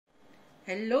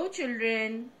Hello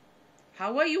children,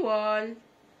 how are you all?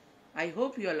 I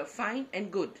hope you all are fine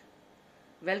and good.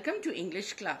 Welcome to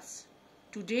English class.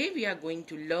 Today we are going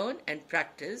to learn and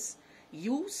practice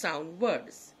U sound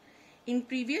words. In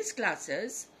previous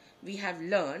classes, we have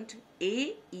learned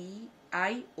A, E,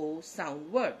 I, O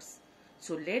sound words.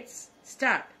 So let's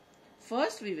start.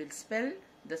 First we will spell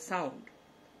the sound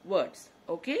words,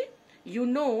 okay? You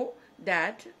know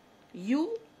that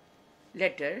U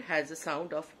letter has a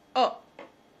sound of A.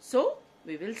 So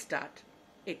we will start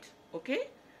it, okay?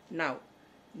 Now,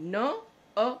 N,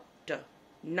 A, T,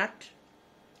 nut,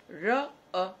 R,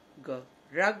 A, G,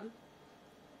 rug,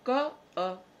 K,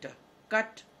 A, T,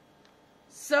 cut,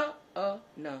 S, A,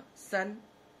 N, sun,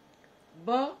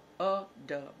 B, A,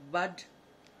 D, bud,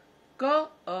 K,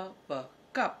 A, P,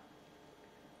 cup,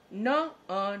 N, A,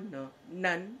 N,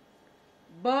 nun,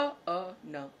 B, A,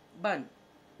 N, bun.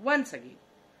 Once again,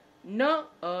 N,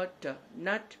 A, T,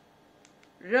 nut,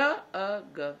 R, A,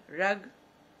 G, rug,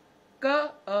 K,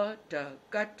 A, T,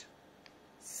 cut,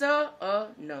 S, A,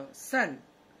 N, sun,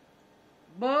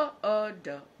 B, A,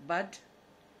 D, bud,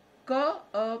 K,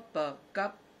 A, P,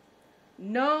 cup,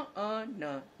 N, A,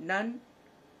 N, nun,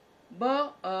 B,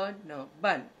 A, N,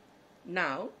 bun.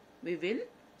 Now we will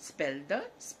spell the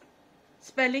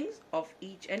spellings of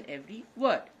each and every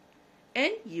word.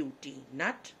 N-U-T,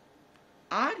 nut,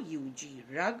 R-U-G,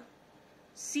 rug,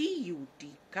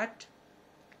 C-U-T, cut,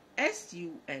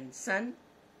 S-U-N, sun,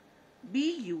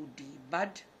 B-U-D,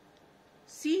 bud,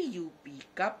 C-U-P,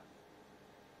 cup,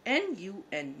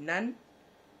 N-U-N, nun,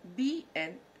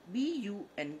 B-U-N,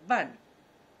 bun.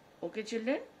 Okay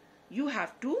children, you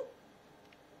have to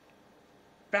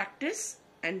practice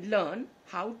and learn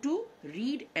how to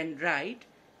read and write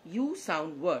U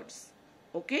sound words.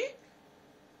 Okay?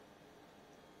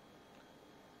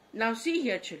 Now see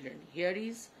here children,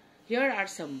 here are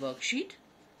some worksheet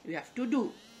you have to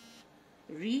do.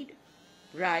 Read,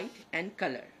 write and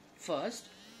color. First,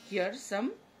 here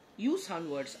some U sound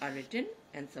words are written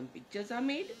and some pictures are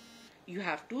made. You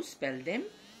have to spell them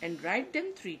and write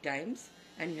them 3 times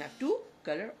and you have to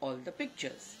color all the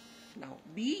pictures. Now,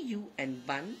 B-U-N,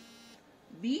 bun,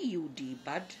 B-U-D,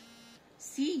 bud,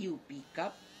 C-U-P,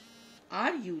 cup,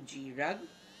 R-U-G, rug,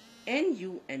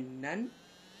 N-U-N, nun,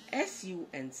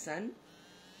 S-U-N, sun,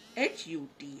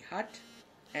 H-U-T, hut,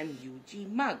 M-U-G,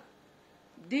 mug.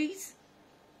 These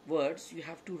words you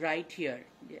have to write here.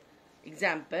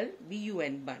 Example,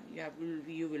 B-U-N, bun.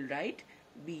 You will write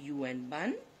B-U-N,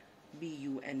 bun,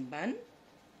 B-U-N, bun,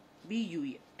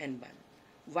 B-U-N, bun.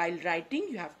 While writing,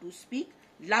 you have to speak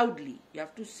loudly. You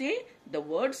have to say the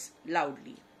words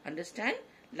loudly. Understand?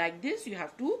 Like this, you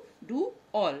have to do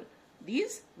all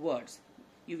these words.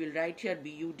 You will write here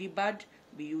B-U-D, bud,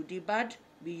 B-U-D, bud,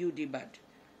 B-U-D, bud.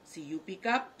 C-U-P,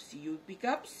 cup, C-U-P,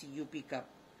 cup, C-U-P, cup.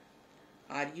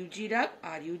 R-U-G, rug,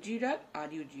 R-U-G, rug,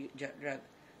 R-U-G, rug.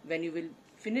 When you will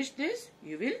finish this,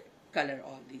 you will color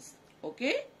all these.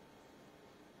 Okay?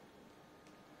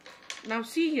 Now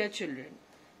see here children.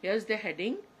 Here's the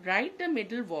heading. Write the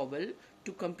middle vowel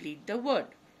to complete the word.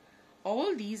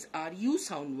 All these are U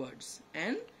sound words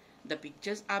and the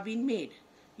pictures are being made.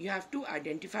 You have to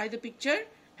identify the picture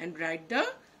and write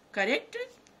the correct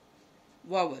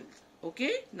vowels.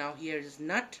 Okay? Now here is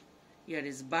nut, here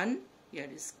is bun, here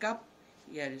is cup,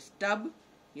 here is tub,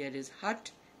 here is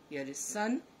hut, here is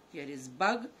sun, here is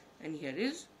bug and here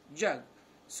is jug.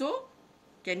 So,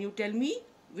 can you tell me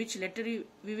which letter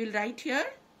we will write here?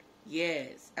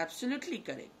 Yes, absolutely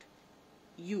correct.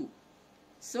 U.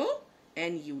 So,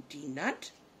 N-U-T,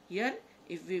 nut. Here,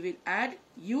 if we will add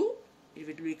U, it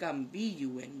will become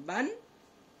B-U-N, bun,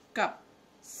 cup,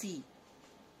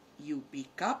 C-U-P,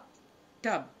 cup,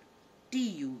 tub,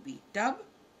 T-U-B, tub,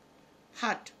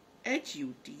 hut,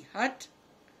 H-U-T, hut,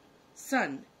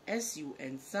 sun,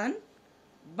 S-U-N, sun,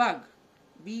 bug,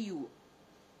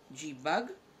 B-U-G,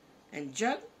 bug, and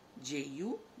jug,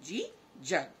 J-U-G,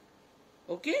 jug.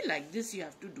 Okay, like this you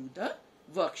have to do the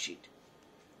worksheet.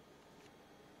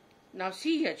 Now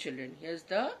see here children, here's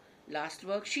the last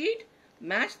worksheet.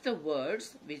 Match the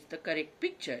words with the correct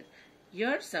picture.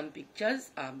 Here some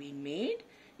pictures are being made.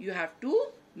 You have to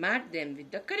match them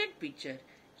with the correct picture.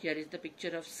 Here is the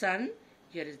picture of sun,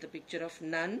 here is the picture of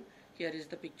nun, here is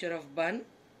the picture of bun,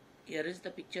 here is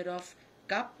the picture of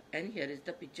cup and here is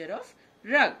the picture of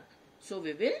rug. So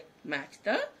we will match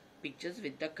the pictures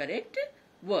with the correct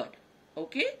word.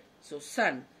 Okay, so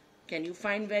sun. Can you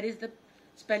find where is the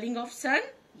spelling of sun?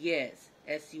 Yes,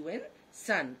 S-U-N,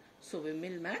 sun. So we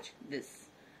will match this.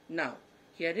 Now,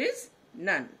 here is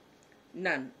nun.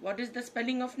 Nun. What is the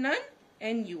spelling of nun?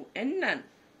 N-U-N, nun.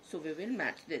 So we will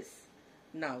match this.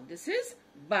 Now, this is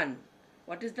bun.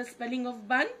 What is the spelling of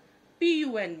bun?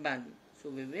 P-U-N, bun. So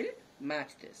we will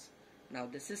match this. Now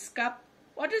this is cup.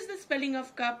 What is the spelling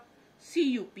of cup?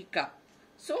 C-U-P, cup.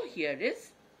 So here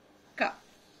is cup.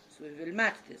 So we will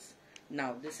match this.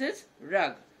 Now this is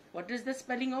rug. What is the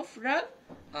spelling of rug?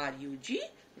 R-U-G,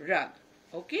 rug.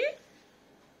 Okay?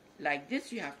 Like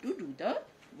this you have to do the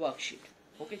worksheet.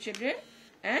 Okay, children?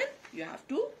 And you have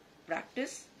to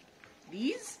practice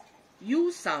these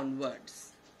U sound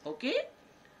words. Okay?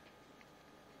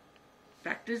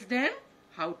 Practice them,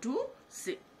 how to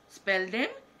spell them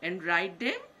and write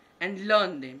them and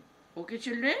learn them. Okay,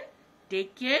 children?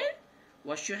 Take care.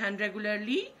 Wash your hand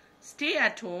regularly. Stay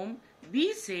at home.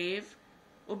 Be safe.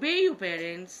 Obey your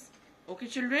parents. Okay,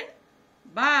 children?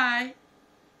 Bye.